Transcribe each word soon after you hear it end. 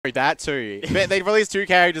That too. They released 2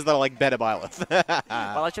 characters that are like better Byleth.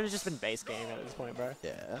 Well, it should have just been base game at this point, bro.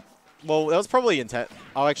 Yeah. Well, that was probably intent.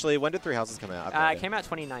 Oh, actually, when did 3 Houses come out? It came out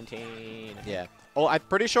 2019. Yeah. Well, I'm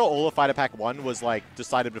pretty sure all of Fighter Pack 1 was like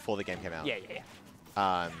decided before the game came out.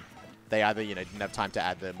 Yeah. They either, you know, didn't have time to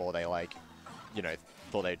add them or they like, you know,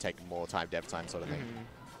 thought they'd take more time, dev time sort of thing.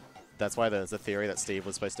 That's why there's a theory that Steve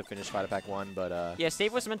was supposed to finish Fighter Pack 1, but yeah,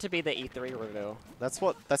 Steve was meant to be the E3 reveal. that's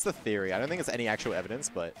the theory. I don't think there's any actual evidence,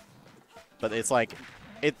 but it's like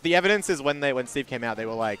the evidence is when Steve came out, they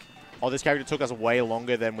were like, oh, this character took us way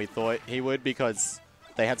longer than we thought he would because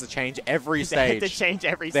they had to change every stage. They had to change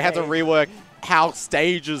every They stage. had to rework how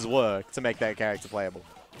stages work to make that character playable.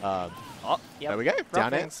 There we go.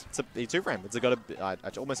 Down air. It's a E2 frame. It's got a. I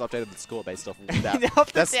almost updated the score based off of that.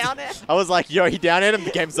 Off the down air. I was like, yo, he down aired and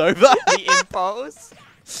the game's over. The impulse.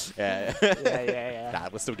 Yeah. Yeah. Nah,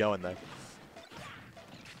 we're still going though.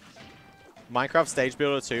 Minecraft Stage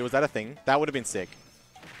Builder 2, was that a thing? That would have been sick.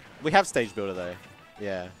 We have Stage Builder though.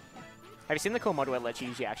 Yeah. Have you seen the cool mod where it lets you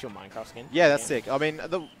use your actual Minecraft skin? Yeah, that's sick. I mean,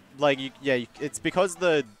 it's because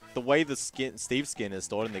the way the Steve's skin is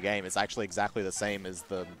stored in the game is actually exactly the same as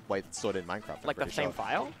the way it's stored in Minecraft. Like the same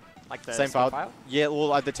file? Like the same file? Yeah,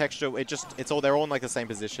 well, the texture, they're all in like the same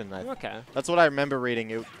position. Okay. That's what I remember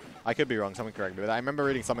reading. I could be wrong, someone correct me, but I remember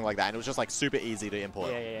reading something like that, and it was just like super easy to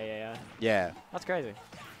import. Yeah. That's crazy.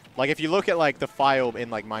 Like if you look at like the file in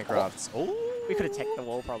like Minecraft, we could have teched the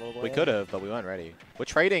wall probably. We could have, but we weren't ready. We're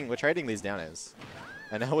trading these down airs.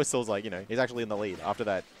 And now Whistle's like, you know, he's actually in the lead after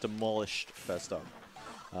that demolished first stop.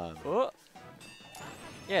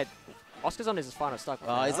 Yeah, Oscar's on his final stock.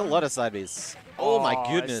 There's a lot of side Bs. Oh my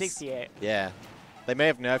goodness. 68. Yeah. They may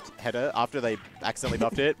have nerfed header after they accidentally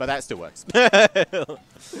buffed it, but that still works.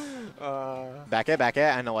 Back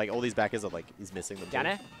air, and like all these backers are like, he's missing them. Down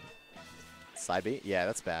air? Side B? Yeah,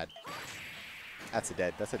 that's bad. That's a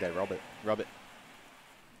dead. Rob it.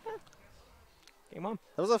 Game on.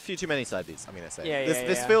 There was a few too many side Bs, I'm going to say. Yeah,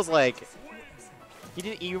 this feels like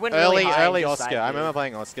you went really high early Oscar. I remember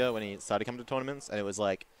playing Oscar when he started coming to tournaments, and it was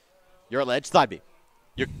like, you're at ledge, side B.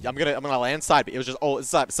 I'm gonna land side B. It was just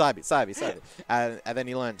side B. And then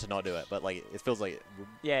he learned to not do it. But like it feels like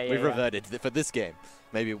we've reverted for this game.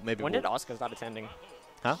 Maybe. When did Oscar start attending?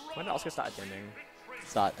 Huh? When did Oscar start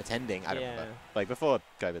attending? I don't know. Like before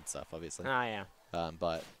COVID stuff, obviously. Ah, yeah.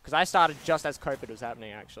 But because I started just as COVID was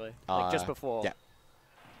happening, actually. Like just before. Yeah.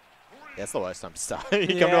 Yeah, it's the worst time to start.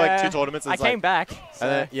 You come to like 2 tournaments. And I came back. So.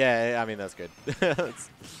 And then, I mean that's good.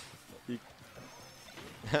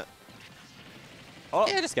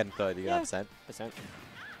 Yeah, just getting 30%.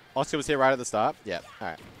 Oscar was here right at the start. Yeah, all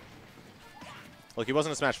right. Look, he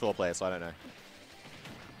wasn't a Smash 4 player, so I don't know.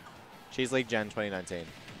 Cheese League Gen 2019.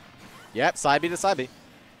 Yep, side B to side B.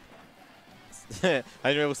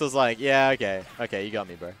 I knew it was like, yeah, okay, you got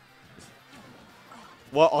me, bro.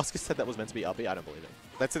 Well, Oscar said that was meant to be up B. I don't believe it.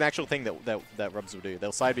 That's an actual thing that Rubs will do.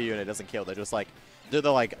 They'll side B you and it doesn't kill. They just like do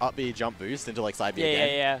the like up B jump boost into like side B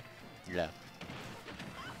again. Yeah.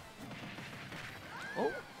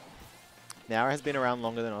 Oh. Naura has been around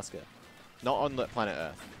longer than Oscar. Not on planet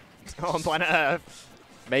Earth. On planet Earth.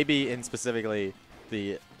 Maybe in specifically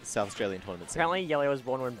the South Australian tournament. Apparently Yellow was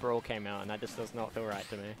born when Brawl came out, and that just does not feel right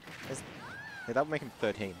to me. Yeah, that would make him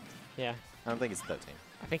 13. Yeah. I don't think he's 13.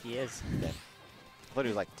 I think he is. Yeah. I thought he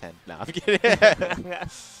was like 10. No, I'm kidding.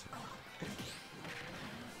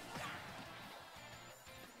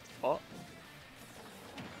 Oh.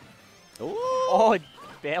 Ooh. Oh,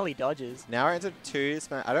 barely dodges. Now we're into 2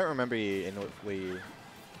 Smash. I don't remember you in Wii.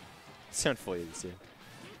 It's on 4 this year.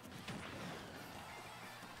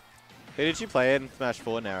 Who did you play in Smash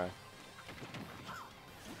 4, Nara?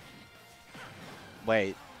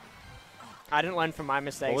 Wait. I didn't learn from my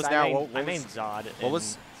mistakes. I mean Zod.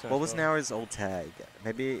 What was Nara's old tag?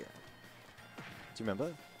 Maybe. Do you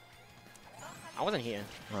remember? I wasn't here.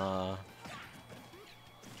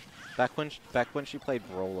 Back when she played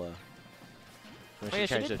Brawler. When she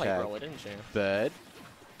did play Brawler, didn't she? Bird.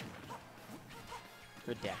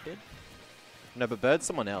 Redacted. No, but Bird's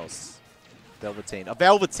someone else. Velveteen.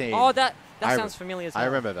 Velveteen. Oh, that sounds familiar as well. I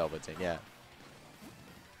remember Velveteen. Yeah.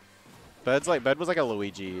 Bird was like a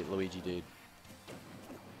Luigi dude.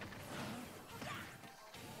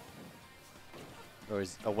 Or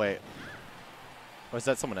is wait. Or is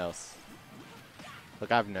that someone else? Look,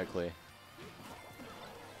 I have no clue.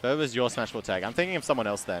 Bird was your Smash 4 tag. I'm thinking of someone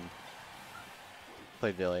else then.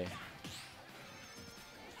 Played Billy.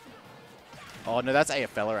 Oh no, that's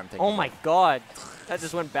AFLer I'm thinking. Oh my god. That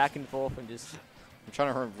just went back and forth and just... I'm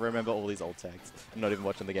trying to remember all these old tags. I'm not even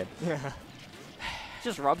watching the game.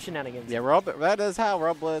 Just Rob shenanigans. Yeah, Rob. That is how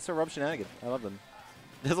Rob. It's a Rob shenanigan. I love them.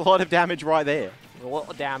 There's a lot of damage right there. A lot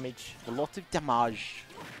of damage. A lot of damage.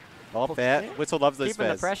 Oh, fair. Whissle loves those Keeping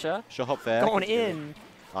fairs. the pressure. Sure, hop fair. Going in.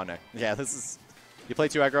 Oh, no. Yeah, this is... You play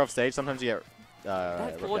too aggro off stage, sometimes you get...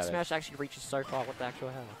 that forward smash actually reaches so far. What the actual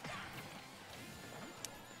hell?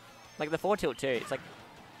 Like the forward tilt too. It's like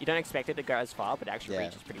you don't expect it to go as far, but it actually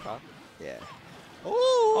reaches pretty far. Yeah. Ooh.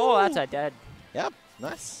 Oh, that's a dead. Yep.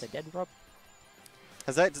 Nice. It's a dead R.O.B.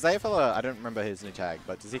 Does AFL, I don't remember his new tag,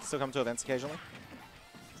 but does he still come to events occasionally?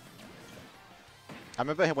 I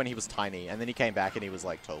remember when he was tiny, and then he came back and he was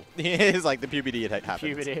like tall. He's like the puberty had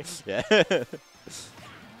happened. Puberty. Yeah.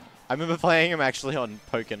 I remember playing him actually on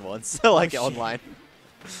Pokken once, like online.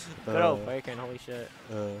 Good old Pokken, holy shit.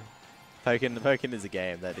 Pokken is a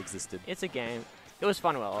game that existed. It's a game. It was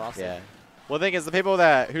fun while it lasted. Yeah. Well, the thing is, the people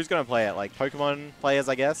who's going to play it? Like Pokemon players,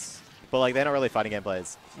 I guess. But like, they're not really fighting game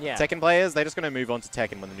players. Yeah. Tekken players, they're just going to move on to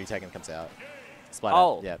Tekken when the new Tekken comes out. Splat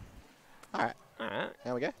Oh. out. Yeah. All right. All right.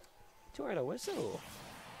 There we go. 2-0 to Whissle.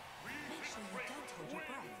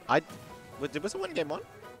 Did Whissle win game 1?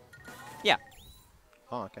 Yeah.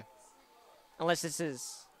 Oh, okay. Unless this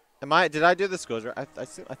is. Did I do the scores right? I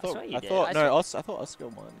thought Oscar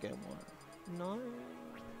won game 1. No.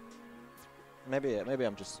 Maybe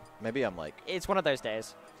I'm like. It's one of those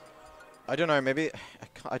days. I don't know. Maybe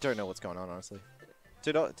I don't know what's going on, honestly.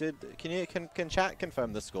 Can chat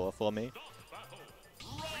confirm the score for me?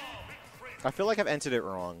 I feel like I've entered it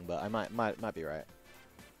wrong, but I might be right.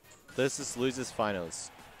 This is losers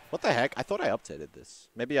finals. What the heck? I thought I updated this.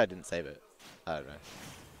 Maybe I didn't save it. I don't know.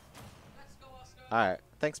 All right.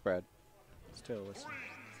 Thanks, Brad.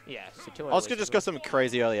 Yeah. So Oscar just got some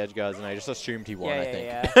crazy early edge guys, and I just assumed he won. Yeah, I think.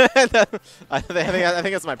 yeah. I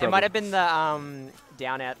think that's my problem. It might have been the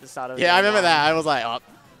down at the start of. Yeah, I remember that. I was like, oh.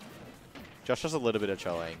 Josh does a little bit of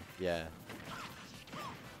trolling. Yeah.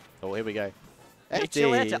 Oh, here we go.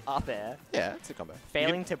 Chill out to up air. Yeah, it's a combo.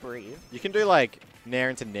 Failing to breathe. You can do like nair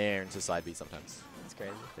into side B sometimes. That's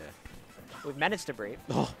crazy. Yeah. We've managed to breathe.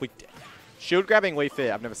 Oh, shield grabbing Wii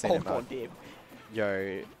Fit. I've never seen it. God damn.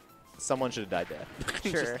 Yo, someone should have died there.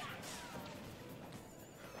 Sure.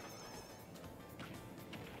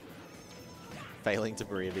 Failing to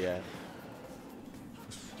breathe, yeah.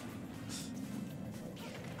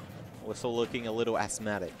 We're still looking a little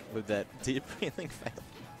asthmatic with that deep breathing fail.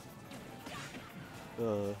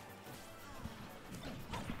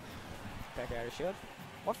 Back out of shield.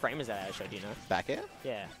 What frame is that out of shield, do you know? Back air?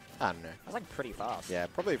 Yeah. I don't know. That's like pretty fast. Yeah,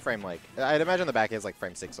 probably frame like... I'd imagine the back air is like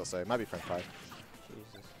frame 6 or so. It might be frame 5.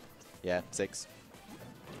 Jesus. Yeah, 6.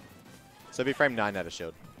 So it'd be frame 9 out of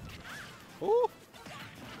shield. Ooh.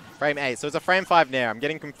 Frame 8. So it's a frame 5 nair. I'm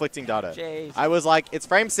getting conflicting data. Jeez. I was like, it's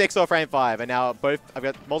frame 6 or frame 5, and now I've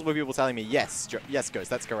got multiple people telling me, yes, Ghost,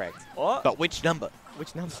 that's correct. What? But which number?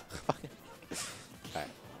 Which number? Alright.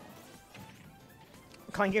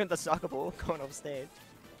 Can't get the soccer ball going off stage.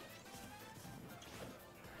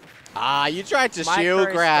 Ah, you tried to shield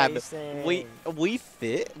grab. We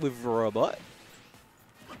fit with robot.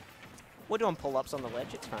 We're doing pull-ups on the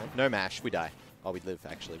ledge, it's fine. No mash, we die. Oh, we live,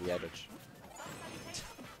 actually. We average.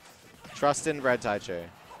 Trust in Red Taicho.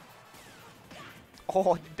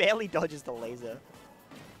 Oh, barely dodges the laser.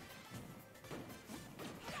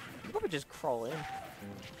 You probably just crawl in.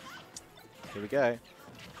 Here we go.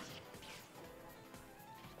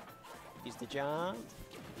 Use the jump.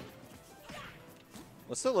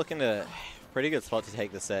 We're still looking at a pretty good spot to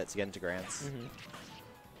take the set to get into Grants.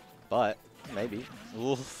 But, maybe.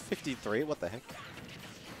 Ooh, 53, what the heck?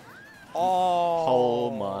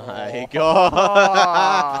 Oh my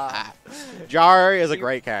god. Gyro is a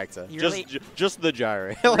great character. Just the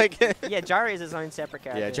Gyro. Like yeah, Gyro is his own separate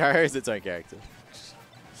character. Yeah, Gyro is its own character.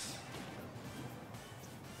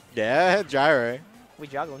 Yeah, Gyro. We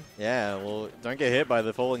juggling. Yeah, well, don't get hit by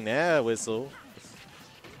the falling nair, Whissle.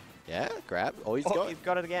 Yeah, grab. Oh, he's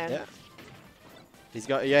got it again. Yeah. He's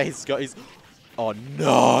oh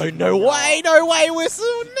no, no way,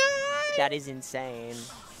 Whissle, no! That is insane.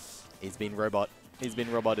 He's been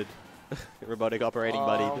roboted. Robotic operating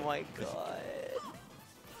buddy. Oh my god.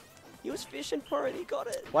 He was fishing for it, he got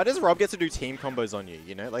it. Why does R.O.B get to do team combos on you,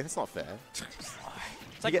 you know? Like, that's not fair.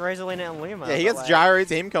 It's like Rosalina and Luma. Yeah, he gets gyro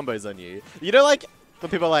team combos on you. You know, like, when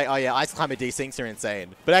people are like, oh yeah, Ice Climber desyncs are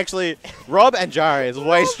insane. But actually, R.O.B and Gyro is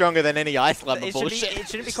way stronger than any Ice Climber bullshit. It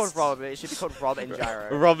shouldn't be called R.O.B, it should be called R.O.B and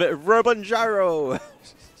Gyro. R.O.B and Gyro.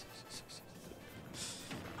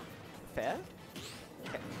 Fair?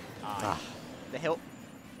 Okay. The hill.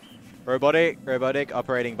 Robotic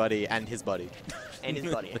operating buddy and his buddy. And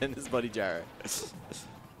his buddy. And his buddy Gyro.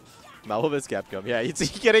 Marvel vs. Capcom. Yeah, you're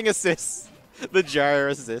getting assists. The Gyro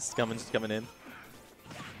assist coming in.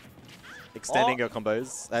 Extending your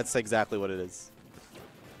combos. That's exactly what it is.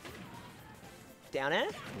 Down air?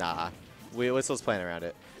 Nah. Whistle's playing around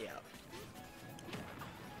it. Yeah.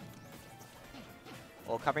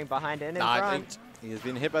 Or covering behind and in Nah, front. he's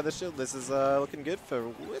been hit by the shield. This is looking good for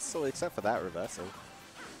Whissle, except for that reversal.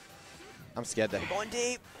 I'm scared there. Going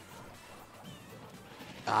deep.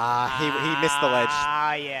 He missed the ledge.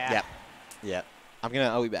 Ah, yeah. Yep. Yep.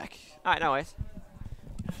 I'll be back. All right, no worries.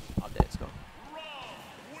 I'll do it. Score.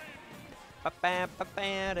 Bam.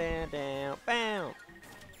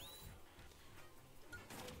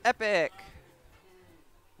 Epic.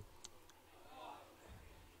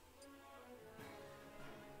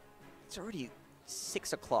 It's already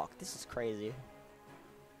 6 o'clock. This is crazy.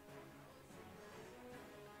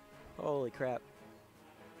 Holy crap.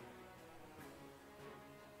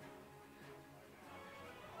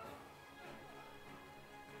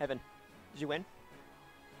 Evan, did you win?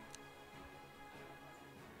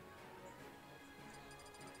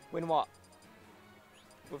 Win what?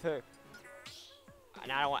 With who?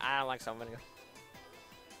 No, I don't like something.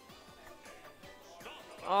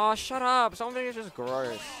 Oh, shut up! Something is just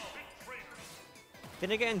gross.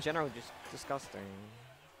 Vinegar in general just disgusting.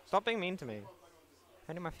 Stop being mean to me.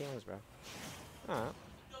 Hurting my feelings, bro. Alright.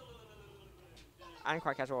 I didn't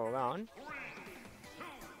quite catch what we're on.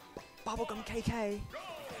 Bubblegum KK.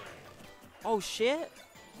 Oh shit.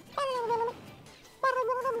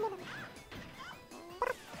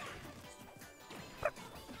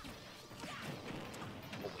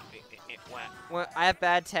 What? I have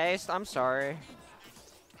bad taste. I'm sorry.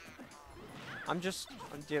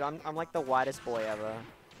 Dude, I'm like the whitest boy ever.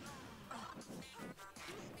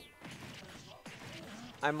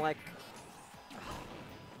 I'm like,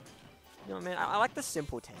 you know what I mean? I like the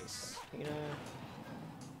simple taste, you know?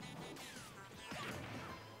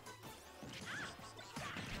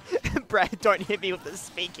 Brad, don't hit me with the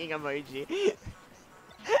speaking emoji.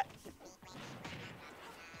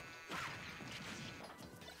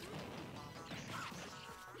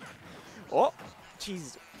 Oh,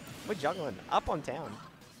 jeez. We're juggling. Up on town.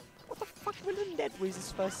 What the fuck? When did Ned lose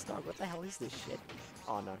his first stock? What the hell is this shit?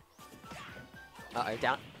 Oh, no. Uh-oh,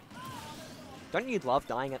 down. Don't you love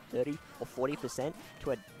dying at 30 or 40%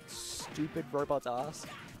 to a stupid robot's ass?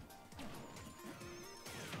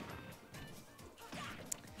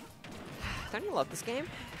 Don't you love this game?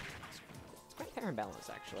 It's quite fair and balanced,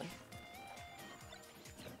 actually.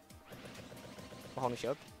 Oh, holy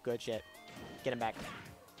shield. Good shit. Get him back.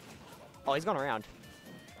 Oh, he's gone around.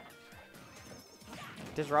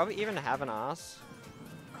 Does R.O.B even have an ass?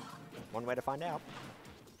 One way to find out.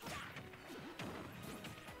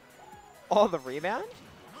 Oh, the rebound?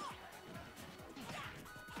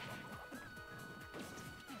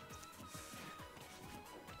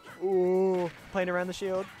 Ooh, playing around the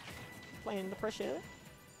shield. Playing the pressure.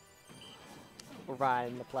 We're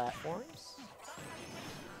riding the platforms.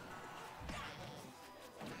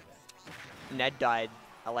 Ned died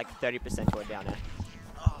at like 30% to a down air.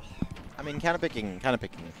 I mean, kind of picking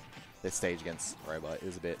this stage against R.O.B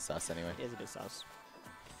is a bit sus anyway. It is a bit sus.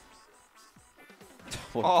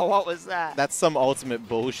 Oh, what was that? That's some ultimate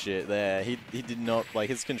bullshit there. He did not, like,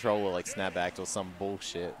 his controller, like, snapbacked or some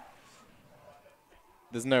bullshit.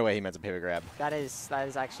 There's no way he meant to pivot grab. That is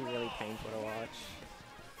actually really painful to watch.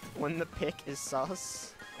 When the pick is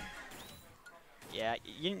sus. Yeah, How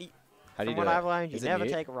do you from do what it? I've learned, you Is it never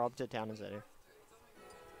mute? take R.O.B to town and city.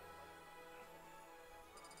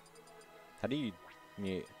 How do you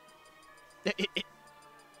mute?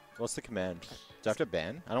 What's the command? Do I have to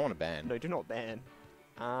ban? I don't want to ban. No, do not ban.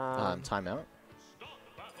 Timeout.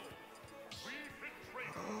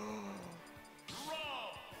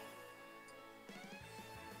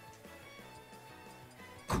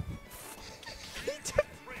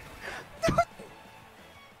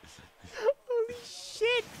 Holy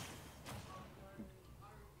shit!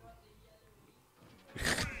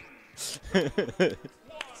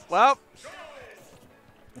 Well.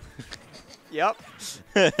 Yep.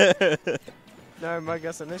 No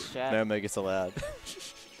Mogus in this chat. No Mogus allowed.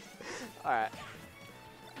 Alright.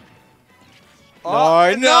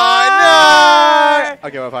 No, no!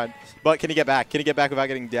 Okay, we're fine. But can he get back? Can he get back without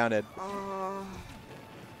getting downed?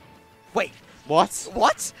 Wait. What?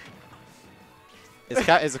 What?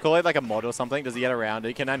 Is the Kool-Aid like a mod or something? Does he get around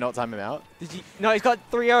it? Can I not time him out? Did you? No, he's got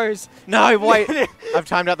 3 O's. No, wait. I've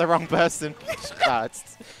timed out the wrong person.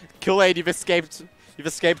 Kool-Aid, you've escaped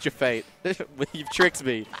your fate. You've tricked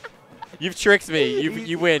me. You've tricked me.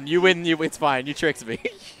 You win. It's fine. You tricked me.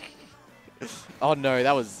 Oh no,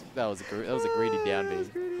 that was a greedy down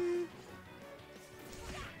B.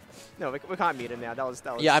 No, we can't mute him now. That was.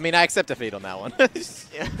 Yeah, I mean, I accept defeat on that one.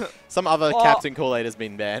 Yeah. Some other Captain Kool-Aid has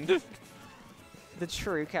been banned. The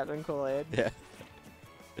true Captain Kool-Aid. Yeah.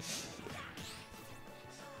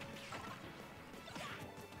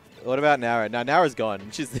 What about Nara? No, Nara's gone.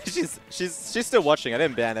 She's still watching. I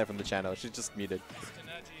didn't ban her from the channel. She's just muted.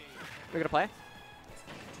 We're gonna play.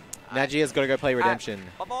 Naji has got to go play Redemption.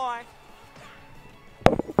 Bye bye.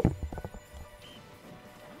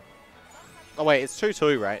 Oh wait, it's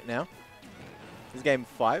 2-2 right now. This is game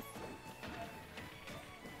 5.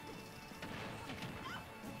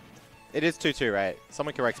 It is 2-2, right?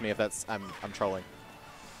 Someone correct me if that's I'm trolling.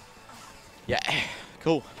 Yeah,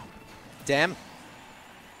 cool. Damn.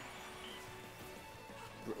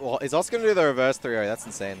 Well, is Oscar gonna do the reverse 3-0? That's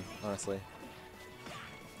insane, honestly.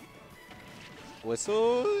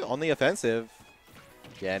 Whissle on the offensive.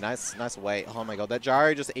 Yeah, nice weight. Oh my god, that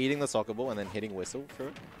Gyro just eating the soccer ball and then hitting Whissle for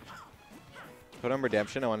it. Put on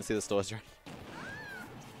Redemption. I want to see the stores.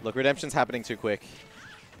 Look, Redemption's happening too quick.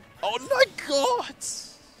 Oh my god!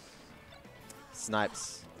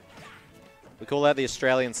 Snipes. We call that the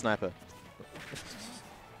Australian sniper.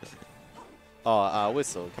 Oh,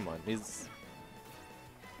 Whissle, come on. He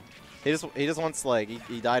just wants, like,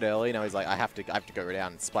 he died early. Now he's like, I have to go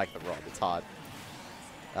down and spike the R.O.B. It's hard.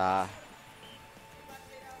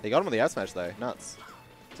 He got him with the out smash though. Nuts.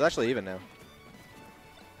 It's actually even now.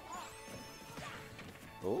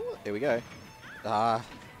 Oh, here we go.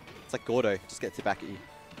 It's like Gordo. Just gets it back at you.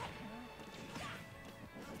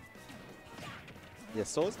 Yeah,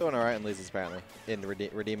 Soul's doing alright in losers apparently. In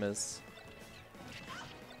Redeemers.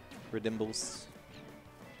 Redimbles.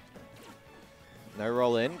 No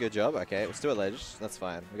roll in. Good job. Okay, we're still at ledge. That's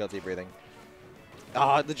fine. We got deep breathing.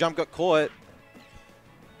 Ah, the jump got caught.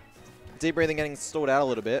 Deep breathing getting stalled out a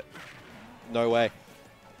little bit. No way.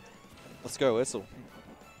 Let's go, Whissle.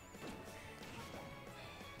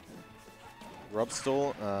 R.O.B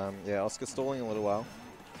stall. Yeah, Oscar stalling a little while.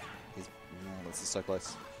 This is so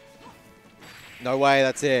close. No way,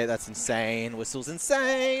 that's it. That's insane. Whistle's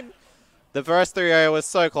insane. The first 3-0 was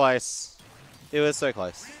so close. It was so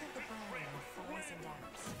close.